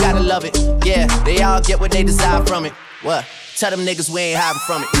towels, man, she gotta love it. Yeah, they all get what they desire from it. What? Tell them niggas we ain't hiding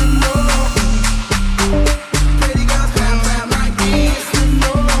from it.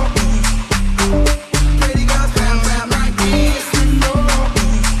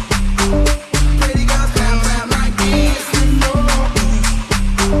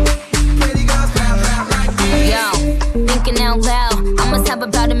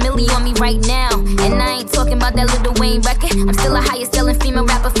 Right now, and I ain't talking about that Lil Wayne record. I'm still a highest selling female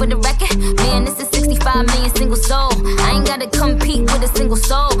rapper for the record. Man, this is 65 million single soul. I ain't gotta compete with a single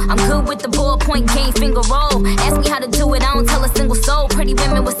soul. I'm good with the ballpoint game, finger roll. Ask me how to do it, I don't tell a single soul. Pretty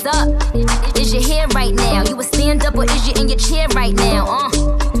women, what's up? Is you here right now? You a stand up or is you in your chair right now?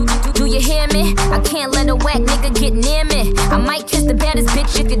 Do you hear me? I can't let a whack nigga get near me. I might kiss the baddest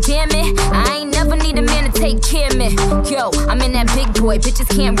bitch if you dare me. I ain't never need a man to take care of me. Yo, I'm in that big boy, bitches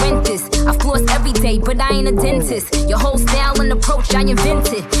can't rent this. I floss every day, but I ain't a dentist. Your whole style and approach I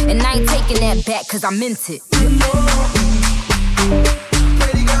invented. And I ain't taking that back, cause I meant it.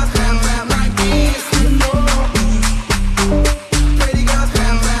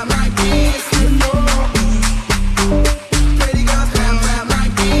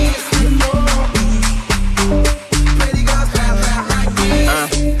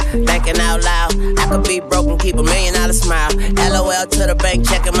 Keep $1 million smile. LOL to the bank,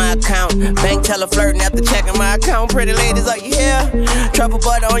 checking my account. Bank teller flirting after checking my account. Pretty ladies, are you here? Truffle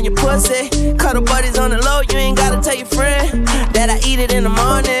butter on your pussy. Cuddle buddies on the low, you ain't gotta tell your friend that I eat it in the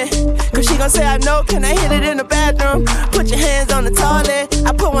morning. Cause she gon' say I know, can I hit it in the bathroom? Put your hands on the toilet.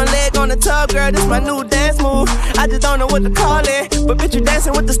 I put one leg on the tub, girl, this my new dance move. I just don't know what to call it. But bitch, you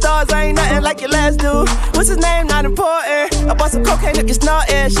dancing with the stars, I ain't nothing like your last dude. What's his name? Not important. I bought some cocaine, took your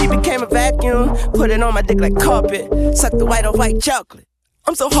snorting. She became a vacuum. Put it on my dick like carpet. Suck the white on white chocolate.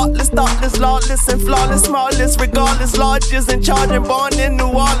 I'm so heartless, thoughtless, lawless, and flawless, smallest, regardless, largest, and charging, born in New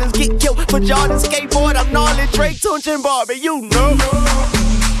Orleans. Get killed for Jordan, skateboard, I'm gnarly, Drake, Tunch, and Barbie, you know.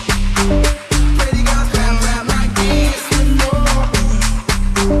 Pretty girls, bam, bam, like this, you know.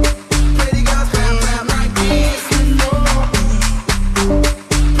 Pretty girls, bam, bam, like this, you know.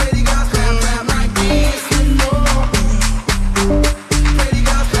 Pretty girls, bam, bam, like this, you know. Pretty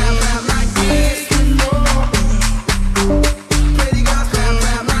girls, bam, bam, like this, you know. Pretty girls, bam,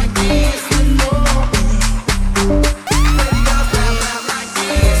 bam, like this, you know. Pretty girls, bam, bam, like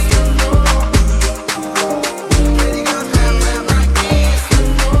this, you know. Pretty girls, bam, bam, like this, you know. Pretty girls, bam, bam, like this, you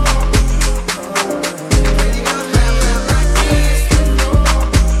know.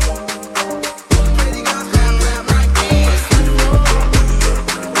 Pretty girls, bam, bam, like this, you know.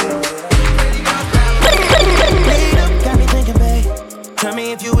 Got me thinking, babe. Tell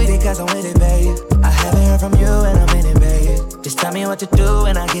me if you with it, cause I'm with it, babe. I haven't heard from you and I'm in it, babe. Just tell me what to do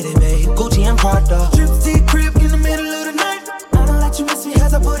and I get it, babe. Gucci and Prada. Trip to your crib in the middle of the night. I know that you miss me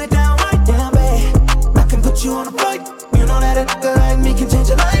as I put it down right down, babe. I can put you on a flight. You know that a nigga like me can change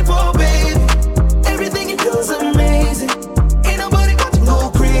your life, oh, babe. Everything you do is amazing. Ain't nobody got to go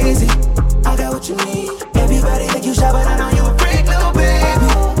crazy. I got what you need. Everybody think you shy, but I know you a freak, little baby.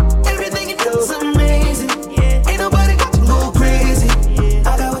 Everything you do is amazing. Ain't nobody got to go crazy.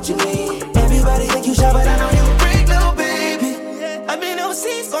 I got what you need. Everybody think you shy, but I know you a freak, little baby. I've been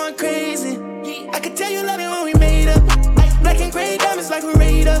overseas going crazy. I could tell you love it when we made up. Black and gray diamonds like we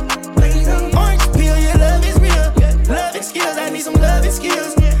raid up. Orange peel, your love is real. Love and skills, I need some love and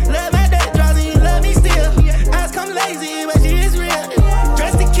skills. Love my dad draws and you love me still. Eyes come lazy, but she is real.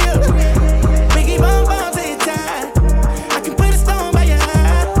 Dressed to kill. Biggie bomb bomb to your tie. I can put a stone by your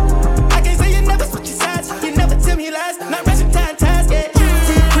eye. I can't say you never switch your sides. You never tell me lies. Not rushing time ties, yeah. To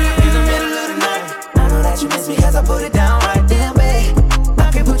your crib in the middle of the night. I know that you miss me cause I put it down right there, babe.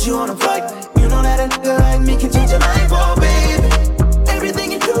 I can put you on a flight. You know that a nigga like me can change your life, oh, baby.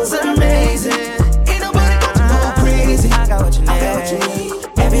 Everything you do is amazing. Ain't nobody got to go crazy. I got what you need.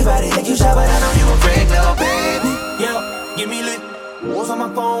 Everybody think you shy, but I know you a freak, little baby. Yo, give me lit. Wolves on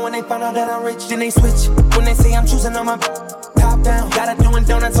my phone when they find out that I'm rich. Then they switch when they say I'm choosing on my top down. Gotta doing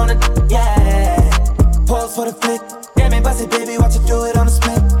donuts on it, yeah. Pause for the flick. Damn it, bust it, baby, watch her do it on the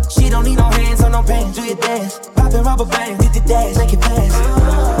split. She don't need no hands on no pain. Do your dance. Poppin' rubber band, hit the dash, make it fast.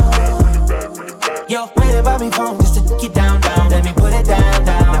 Yo, waiting by me phone just to get down, down. Let me put it down,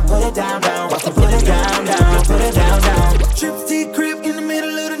 down. Now put it down, down. Watch me put it down, down. Put it down, down. Trips to your crib in the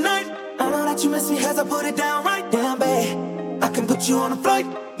middle of the night. I know that you miss me as I put it down right down, babe. I can put you on a flight.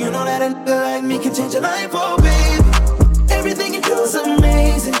 You know that a nigga like me can change your life, oh, babe. Everything you do is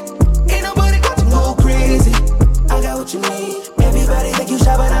amazing. Ain't nobody got to go crazy. I got what you need. Everybody think you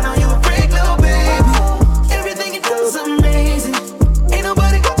shy, but I know you a freak, little baby. Everything you do is amazing. Ain't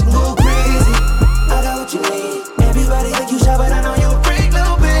nobody got to go crazy. I got what you need. Everybody think you shy, but I know you a freak,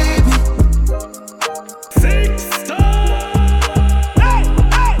 little baby. Six stars. Hey,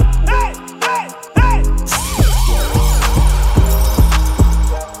 hey, hey, hey, hey.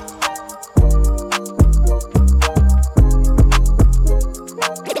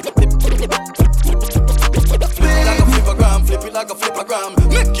 Flip it like a flippergram.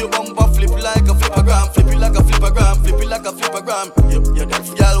 Make your bumper flip like a flippergram. Flip it like a flippergram. Flip it like a flippergram. Yep, you're deaf.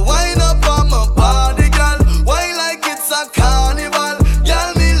 Y'all wind up on my body, girl. Why like it's a carnival?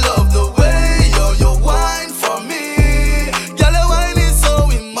 Y'all me love the way you whine for me. Y'all your whine is so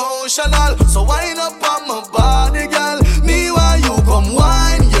emotional. So wind up on my body, girl. Me while you come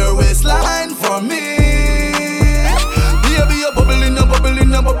whine your waistline for me. Baby, you're bubbling, you're bubbling,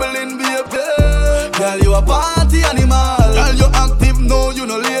 you're bubbling, baby. Girl, you a party animal. Girl, you active, no, you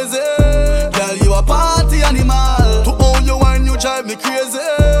no lazy. Girl, you a party animal. To all you wine, you drive me crazy.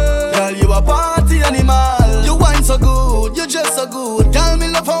 Girl, you a party animal. You wine so good, you dress so good. Girl, me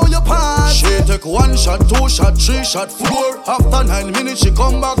love how you party. She take 1 shot, 2 shot, 3 shot, 4. After 9 minutes, she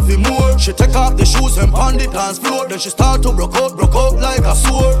come back for more. She take off the shoes and pound the dance floor. Then she start to broke out like a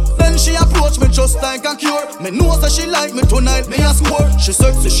sword. Then she approach me just like a cure. Me know that she like me tonight, me a score. She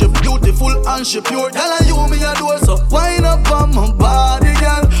sexy, she beautiful and she pure. Girl, and you me adore, so wind up on my body,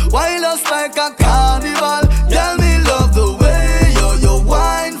 girl. Wind us like a carnival. Girl, me love the way you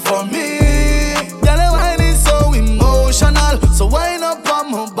whine for me. Girl, your whine is so emotional. So wind up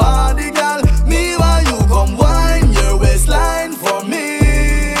on my body, girl. Me while you come whine your waistline for me.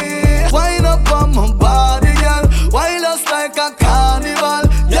 Wind up on my body, girl. Wind us like a carnival.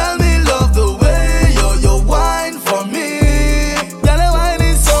 Girl, me love the way you whine for me. Girl, your whine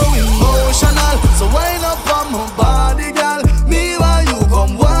is so emotional. So wind up on my body, girl. Me while you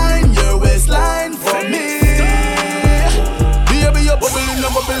come whine your waistline for me. Baby, you're bubbling,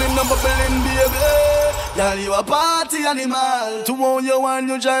 you're bubbling, you're bubbling, baby. Girl, you a party animal. To own your wine,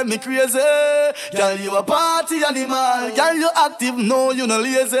 you drive me crazy. Girl, you a party animal. Girl, you active, no, you no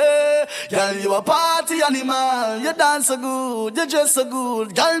lazy. Girl, you a party animal. You dance so good, you dress so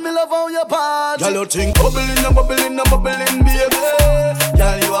good. Girl, me love how you party. Girl, you think bubbling, you're bubbling, you're bubbling, baby.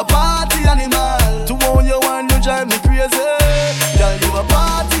 Girl, you a party animal. To own your wine, you drive me crazy. Girl, you a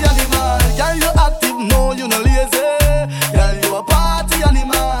party animal. Girl, you active, no, you no lazy. Girl, you a party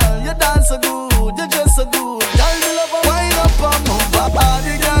animal. You dance so good, you dress so good. Girl, me love a wind up on my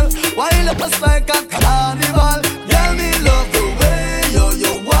body, girl. Wind up us like a carnival. Girl, me love the way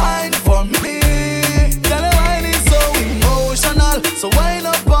you whine for me. Girl, your wine is so emotional. So wind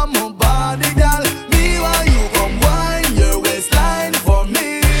up on my body, girl. Me while you come whine your waistline for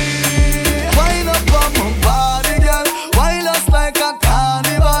me. Wind up on my body, girl. Wind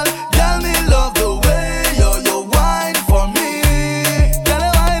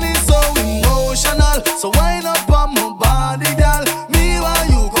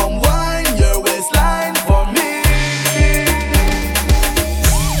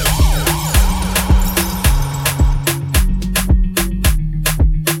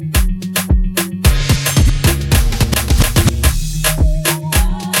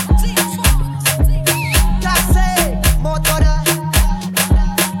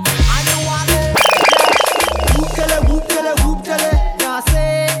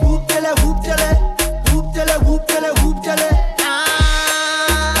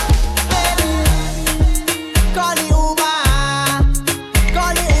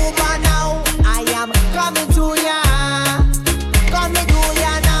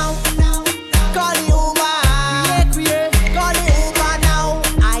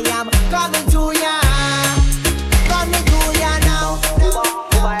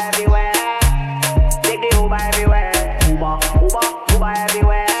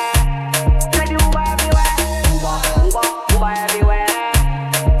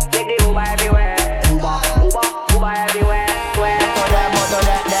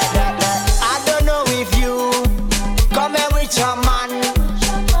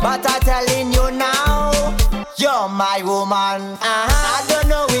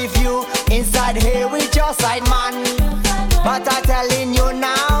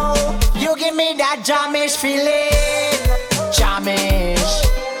Jamish feeling. Jamish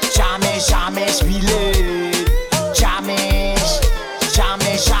feeling.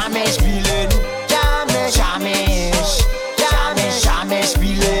 Jamish feeling. Jamish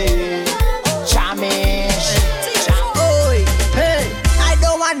feeling. Jamish. Oi, hey, I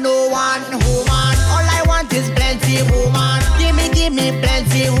don't want no one woman. All I want is plenty woman. Give me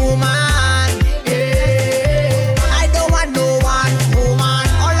plenty woman. Hey, I don't want no one woman.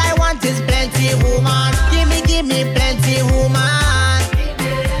 All I want is plenty woman. Give me plenty woman.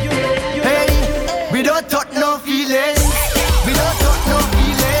 Hey, we don't talk no feelings. We don't talk no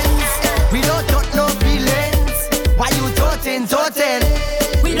feelings. We don't talk no feelings. Why you talking?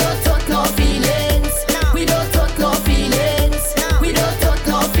 We don't talk no feelings. We don't talk no feelings. We don't talk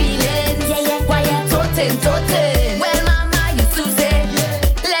no feelings. Why you talking? Well, mama used to say,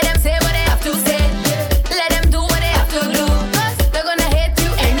 let them say what they have to say. Let them do what they have to do. 'Cause they're gonna hate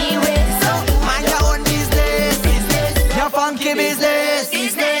you anyway. So mind your own business. Your funky business.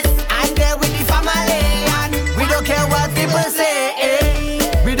 I'm there with the family and we don't care what people say.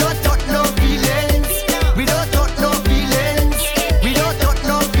 We don't talk no feelings. We don't talk no feelings. We don't talk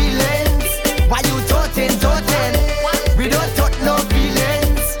no feelings. Why you talking? We don't talk no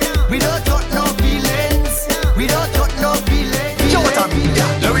feelings. We don't talk no feelings. We don't talk no feelings. Yo, what I mean?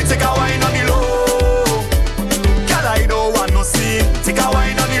 Let me take a wine on the low. God, I don't want no scene. Take a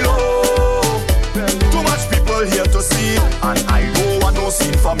wine on the low. Too much people here to see, and I don't want no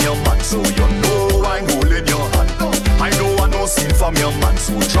scene from your man, so you know I'm holding your hand. I don't want no scene from your man,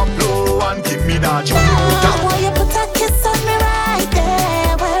 so drop low and give me that joke. I want you put a kiss on me right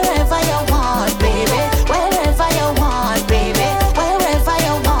there, wherever you want, baby. Wherever you want, baby. Wherever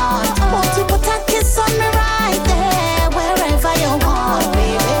you want. Won't you put a kiss on me right there, wherever you want,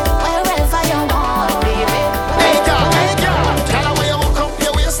 baby. Wherever you want, baby. Hey girl, tell her where you walk up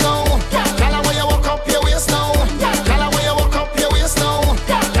your waist now. Tell her where you walk up your waist now. Tell her where you walk up your waist now.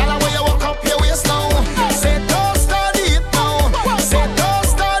 Tell her where you walk up your waist now. Say don't study it now. Say don't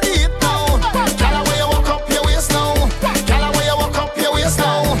study it now. Tell her where you walk up your waist now. Tell her where you walk up your waist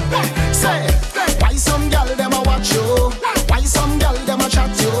now. Say why some girl them a watch you? Why some girl them a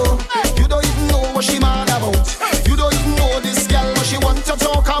chat you? You don't even know what she mad about. You don't even know this girl what she want to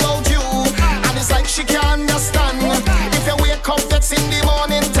talk about you. And it's like she can't understand. If you wake up vex in the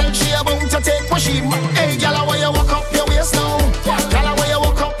morning, tell she about to take what she. Hey girl, where you walk up your waist now? Tell her where you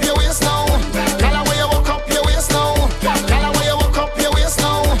walk up your waist now. Tell her where you walk up your waist now. Tell her where you walk up your waist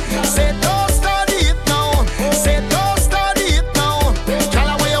now. Say don't study it now. Say don't study it now. Tell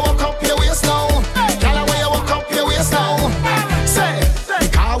her where you walk up your waist now. Tell her where you walk up your waist now. Say the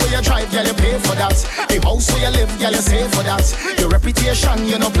car where you drive, girl, you pay for that. The house where you live, girl, you save for that. Your reputation,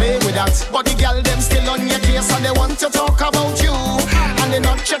 you no play with that. But the girl them still on your case and they want to talk about you. And they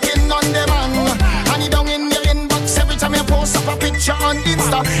not checking on the man. And you down in your inbox every time you post up a picture on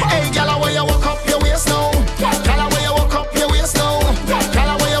Insta. Hey girl, where you walk up your waist now? Tell her where you walk up your waist now. Tell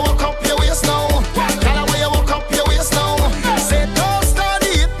her where you walk up your waist now. Tell her where you walk up your waist now. Say don't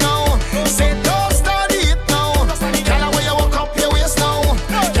study it now. Say don't study it now. Tell her where you walk up your waist now.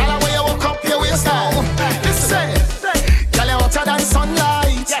 Tell her where you walk up your waist now. Listen, girl, you hotter than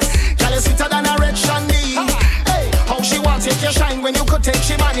sunlight. Girl, you sweeter than a red shandy. Hey, how she want take your shine when you could take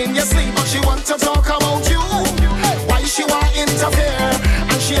she man in your sleep, but she want to talk about you. Why she want interfere?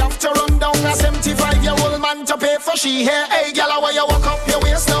 And she have to run down a 75-year-old man to pay for she hair. Hey, girl, where you walk up your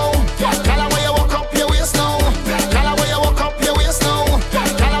waist now? Tell her where you walk up your waist now. Tell her where you walk up your waist now.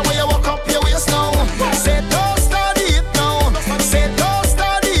 Tell her where you walk up your waist now. Say don't study it now. Say don't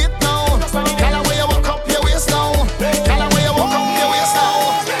study it now. Tell her where you walk up your waist now. Tell her where you walk up your waist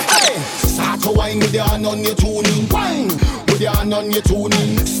now. Hey, start to wine with your hand on your tuning. Wine with your hand on your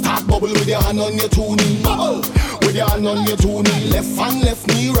tuning. Start bubble with your hand on your tuning. Bubble with your hand on your tuning. Left hand, left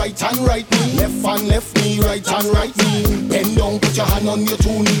knee, right hand, right knee. Left hand, left knee, right hand, right knee. Bend down, put your hand on your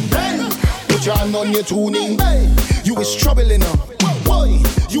tuning. Bend, put your hand on your tuning. You is troubling up, boy.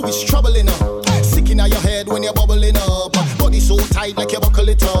 You is troubling up. Sick in your head when you're bubbling up. Body so tight like you buckle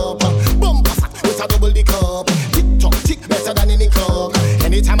it up. Bumper fat with a double the cup. Tick tock, tick better than any club.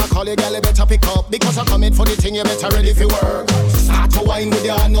 Anytime I call you, girl, you better pick up. Because I'm coming for the thing, you better ready for work. Start to wine with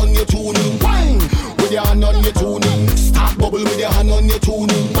your hand on your tuning. Wine with your hand on your tuning. Start bubble with your hand on your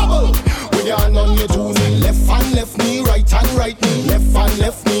tuning. Bubble with your hand on your tuning. Left hand, left knee, right hand, right knee. Left hand,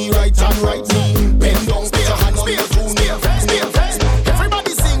 left knee, right hand, right knee. Bend down, put your hand on your tuning.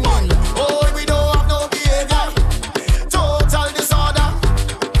 Everybody sing one. Oh, we don't have no behavior. Total disorder.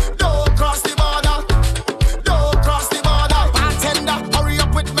 Don't cross the border. Don't cross the border. Bartender, hurry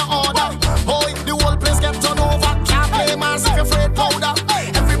up with my order. Boy, the whole place get turned over. Can't play mass if you're afraid powder.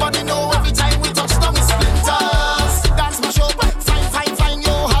 Everybody know every time we touch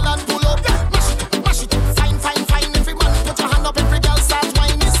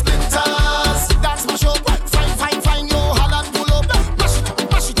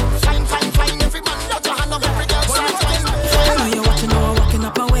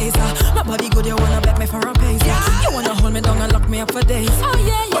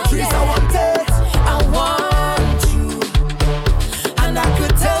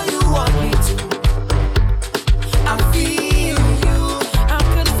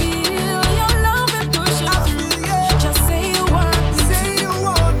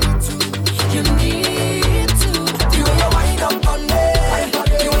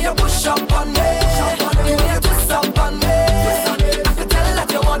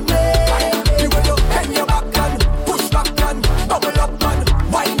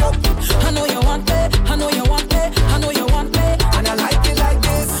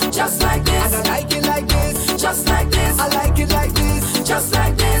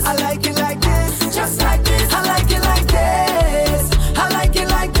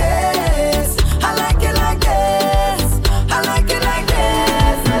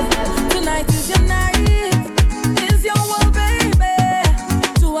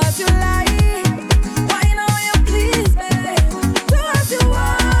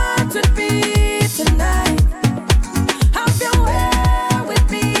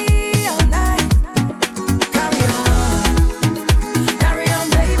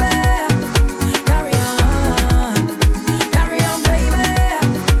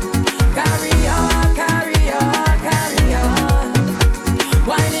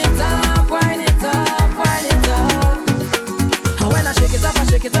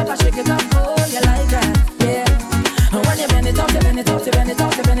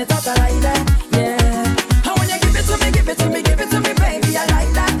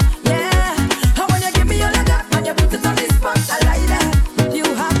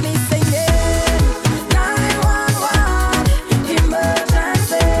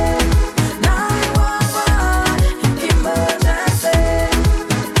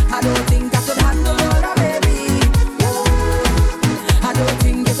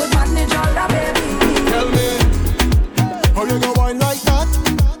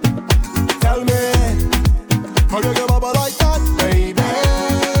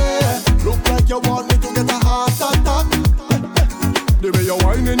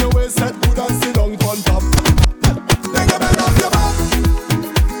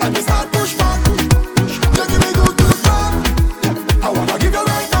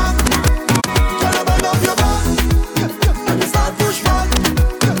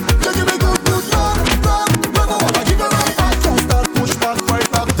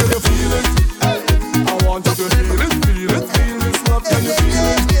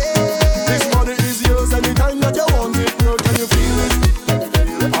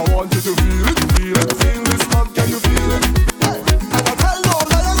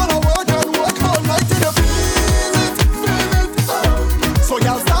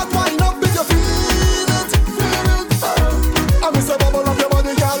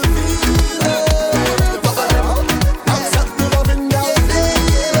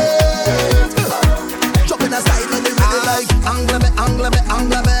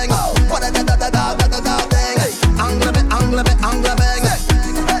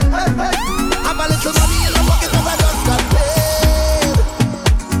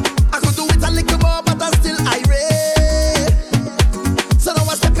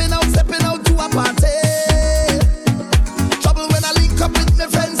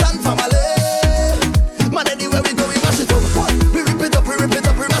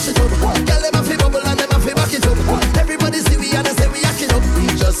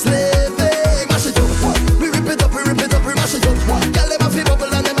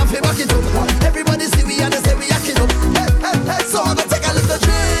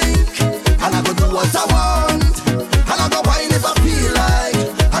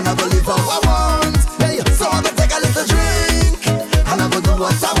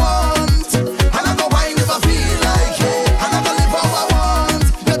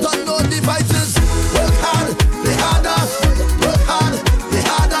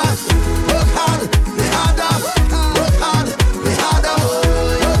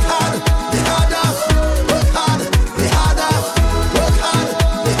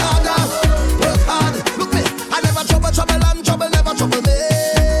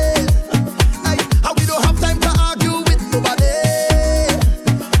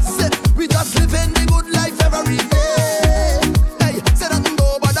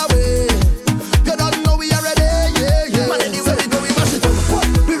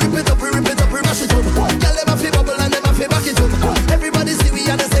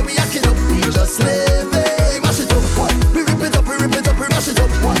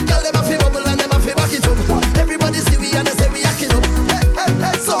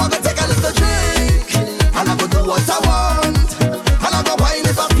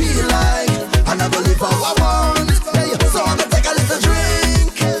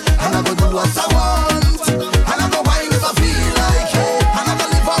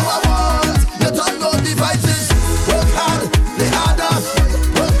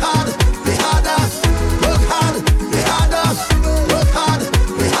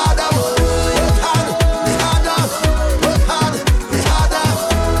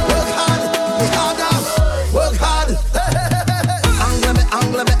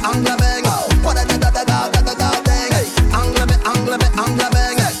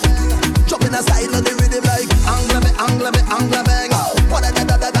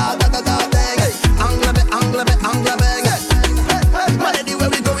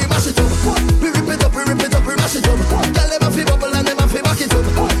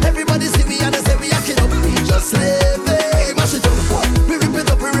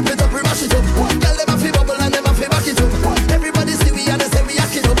rip it up, we mash it up.